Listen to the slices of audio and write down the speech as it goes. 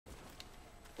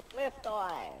Cliff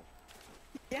dive.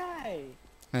 Yay!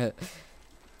 You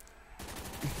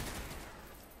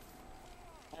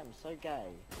I'm so gay.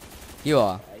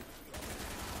 are? Okay.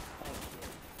 Thank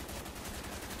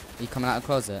You coming out of the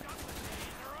closet?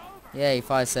 Yay,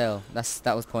 fire sale.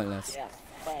 That was pointless. you. Yes,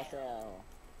 fire sale.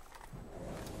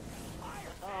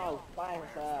 Oh, fire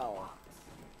sale.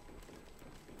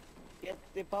 Get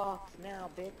the box now,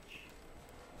 bitch.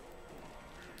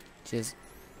 Cheers.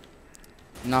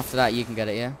 And after that you can get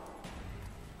it, yeah?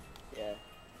 Yeah.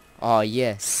 Oh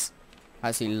yes. I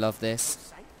absolutely love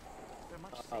this.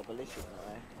 Oh, ballistic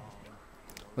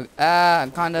no.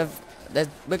 I'm kind of...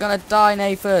 We're gonna die,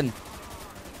 Nathan!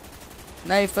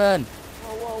 Nathan!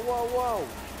 Whoa, whoa, whoa, whoa!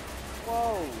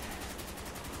 Whoa!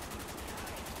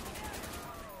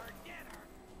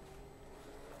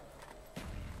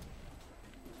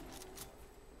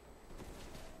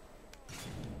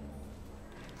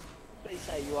 Please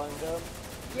say you owned them.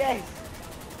 Yes!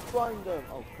 You owned them!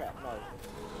 Oh crap, no.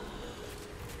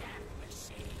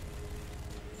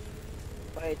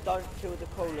 Wait, don't kill the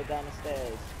crawler down the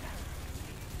stairs.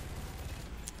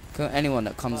 Kill anyone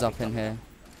that comes up in here.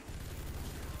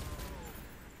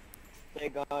 There you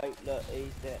go, look,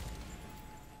 he's dead.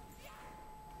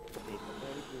 Very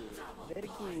good.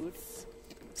 Very good.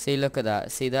 See, look at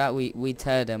that. See that? We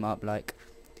tear them up like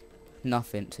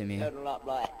nothing to me.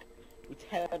 We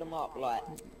tear them up like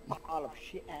a pile of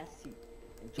shit ass seat.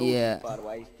 And Georgie, Yeah. by the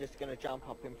way, he's just gonna jump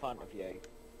up in front of you.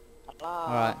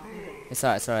 Alright. It's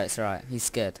alright, it's alright, it's alright. He's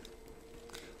scared.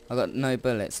 I got no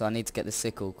bullets, so I need to get the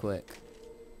sickle quick.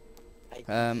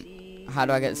 How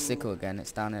do I get the sickle again?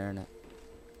 It's down here, isn't it?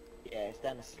 Yeah, it's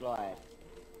down the slide.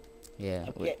 Yeah.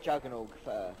 Get Juggernaut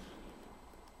first.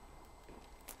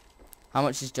 How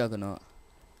much is Juggernaut?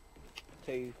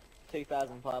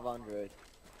 2,500.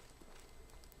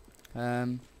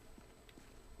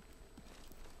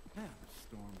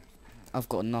 I've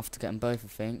got enough to get them both, I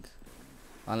think.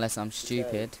 Unless I'm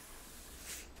stupid.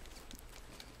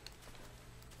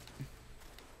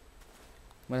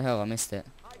 Where the hell? I missed it.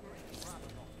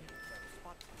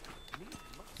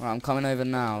 Right, I'm coming over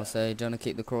now, so do you want to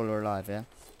keep the crawler alive, yeah?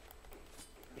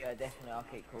 Yeah, definitely, I'll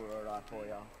keep Crawler alive for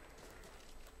you.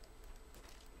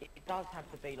 It does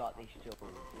have to be like this, Jules.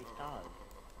 It does.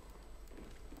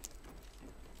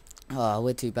 Oh,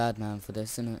 we're too bad, man, for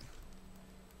this, isn't it?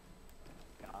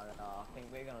 I don't know, I think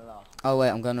we're gonna last. Oh, wait,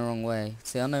 I'm going the wrong way.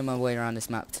 See, I know my way around this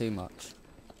map too much.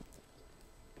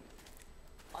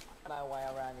 I don't know way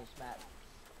around this map,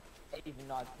 even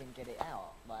though I didn't get it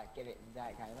out. Like, get it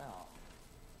that game out.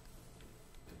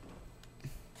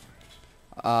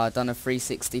 Done a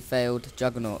 360 failed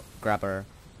Juggernaut grabber.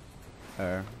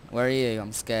 Where are you?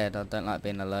 I'm scared. I don't like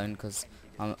being alone because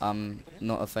I'm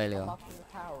not a failure. I'm up in the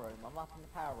power room. I'm up in the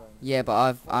power room. Yeah,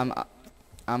 but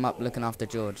I'm up looking after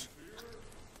George.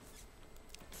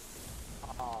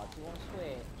 Oh, do you want to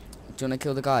switch? Do you want to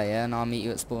kill the guy, yeah? And I'll meet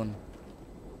you at spawn.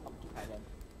 Okay then.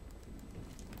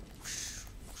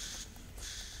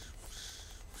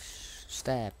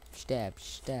 Stab, stab,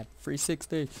 stab.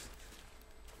 360.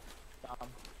 Done.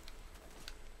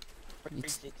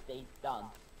 360, done.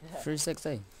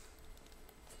 360.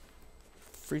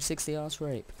 360 ass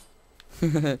rape.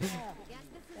 Yeah,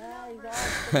 he's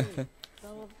asking.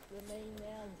 Some of the main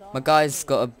nouns are My guy's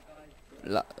got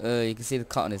a... you can see the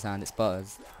cut on his hand, it's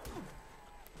butters.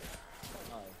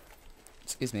 No,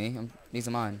 Excuse me, these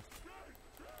are mine.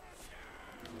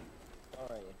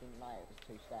 sorry, I didn't know it was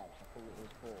 2 stabs. I thought it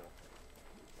was 4.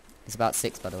 It's about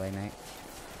 6, by the way, mate.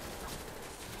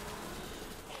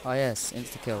 Oh yes,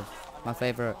 insta-kill. My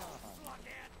favourite.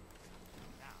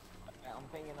 I'm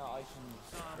thinking I opened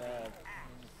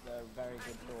the very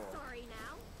good door.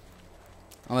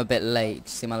 I'm a bit late. Did you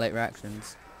see my late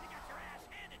reactions?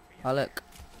 Oh look.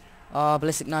 Oh,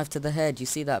 ballistic knife to the head. You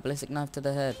see that? Ballistic knife to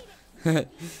the head. I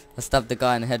stabbed the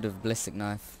guy in the head with a ballistic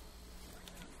knife.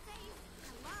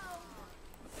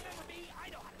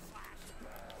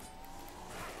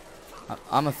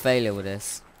 I'm a failure with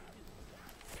this.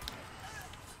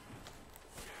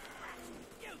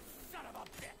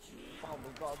 Oh,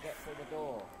 we've got to get through the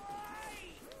door.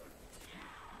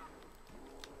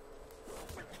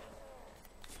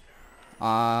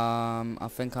 I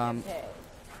think I'm... Hit.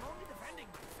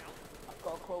 I've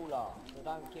got a crawler, so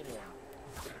don't kill him.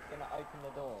 He's gonna open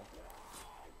the door.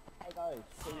 Take off,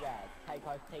 teabag. Take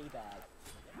off,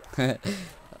 teabag.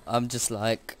 I'm just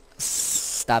like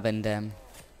stabbing them.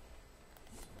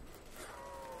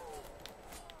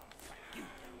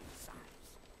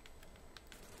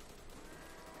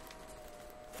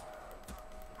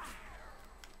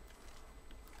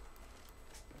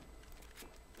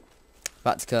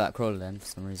 About to kill that crawler then for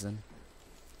some reason.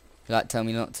 You like tell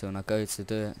me not to and I go to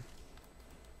do it.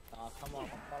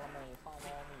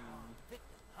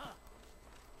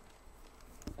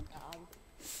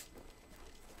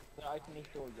 open this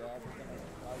door, yeah, we're gonna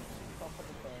go to the top of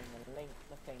the thing and link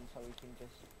the thing so we can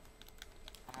just...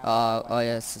 Oh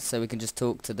yes, so we can just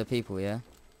talk to the people, yeah?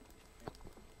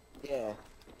 Yeah.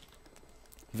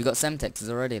 Have you got Semtexes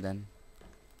already then?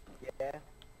 Yeah.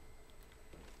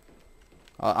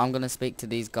 I'm gonna speak to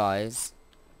these guys.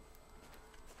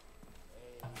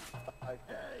 Okay.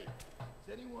 Hey,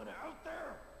 is anyone out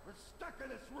there? We're stuck in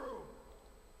this room.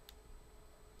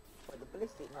 But the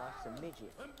ballistic knife's a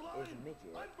midget. I'm Is blind. a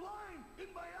midget. I'm blind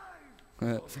in my eyes.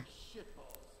 Oh,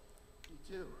 shitballs. Me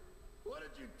too. What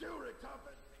did you do,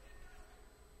 Ricktoppin?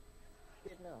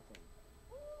 Did nothing.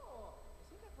 Oh, I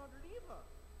think I found her Eva.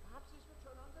 Perhaps this will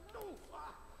turn on the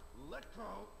light. No, let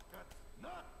go. That's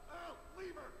not a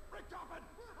lever, Ricktoppin.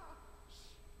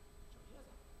 Shh.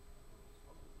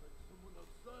 Sounded like someone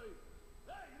outside.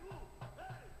 Hey, you!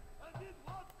 Hey, I need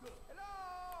vodka.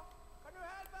 Hello? Can you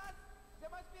help us?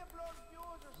 There must be a blown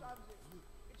fuse or something.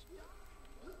 It's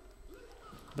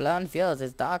Blown fuse,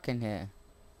 it's dark in here.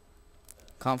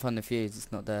 Can't find the fuse,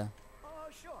 it's not there. Oh,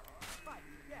 sure. Fine.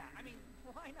 Yeah, I mean,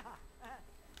 why not?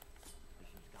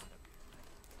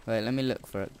 Wait, let me look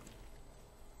for it.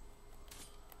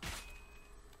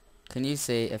 Can you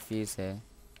see a fuse here?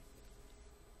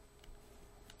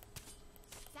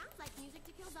 Sounds like music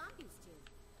to kill zombies too.